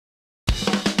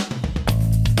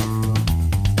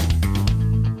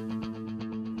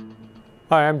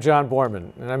Hi, I'm John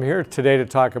Borman, and I'm here today to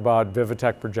talk about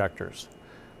Vivitek projectors.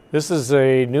 This is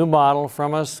a new model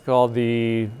from us called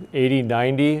the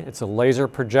 8090. It's a laser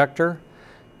projector.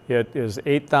 It is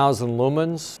 8,000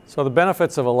 lumens. So the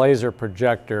benefits of a laser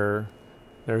projector,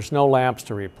 there's no lamps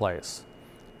to replace.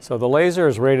 So the laser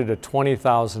is rated at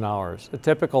 20,000 hours. A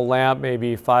typical lamp may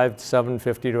be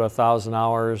 750 to 1,000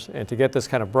 hours, and to get this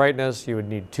kind of brightness, you would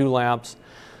need 2 lamps.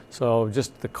 So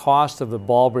just the cost of the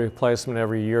bulb replacement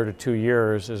every year to 2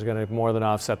 years is going to more than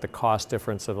offset the cost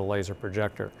difference of the laser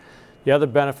projector. The other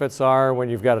benefits are when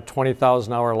you've got a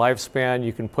 20,000 hour lifespan,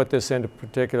 you can put this into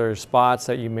particular spots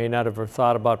that you may not have ever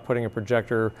thought about putting a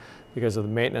projector because of the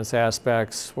maintenance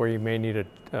aspects, where you may need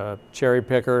a cherry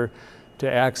picker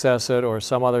to access it or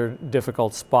some other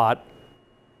difficult spot.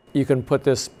 You can put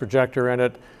this projector in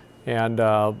it and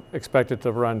expect it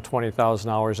to run 20,000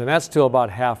 hours, and that's to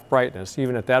about half brightness.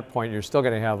 Even at that point, you're still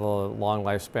going to have a long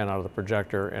lifespan out of the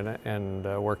projector and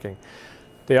working.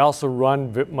 They also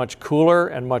run much cooler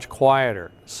and much quieter.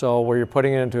 So where you're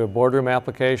putting it into a boardroom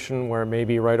application where it may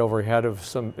be right overhead of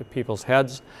some people's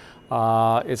heads,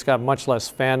 it's got much less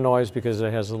fan noise because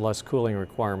it has less cooling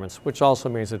requirements, which also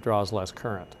means it draws less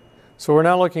current. So we're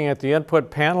now looking at the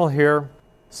input panel here.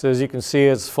 So as you can see,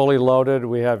 it's fully loaded.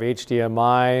 We have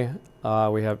HDMI,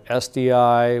 we have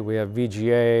SDI, we have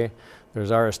VGA,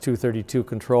 there's RS-232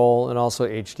 control, and also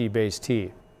HDBaseT.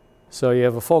 So you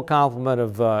have a full complement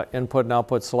of input and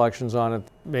output selections on it,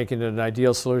 making it an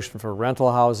ideal solution for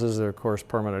rental houses and, of course,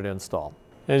 permanent install.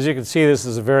 And as you can see, this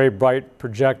is a very bright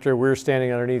projector. We're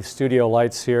standing underneath studio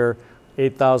lights here,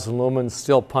 8,000 lumens,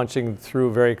 still punching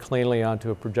through very cleanly onto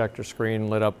a projector screen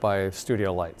lit up by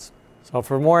studio lights. So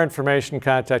for more information,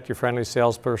 contact your friendly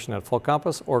salesperson at Full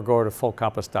Compass or go to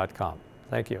fullcompass.com.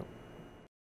 Thank you.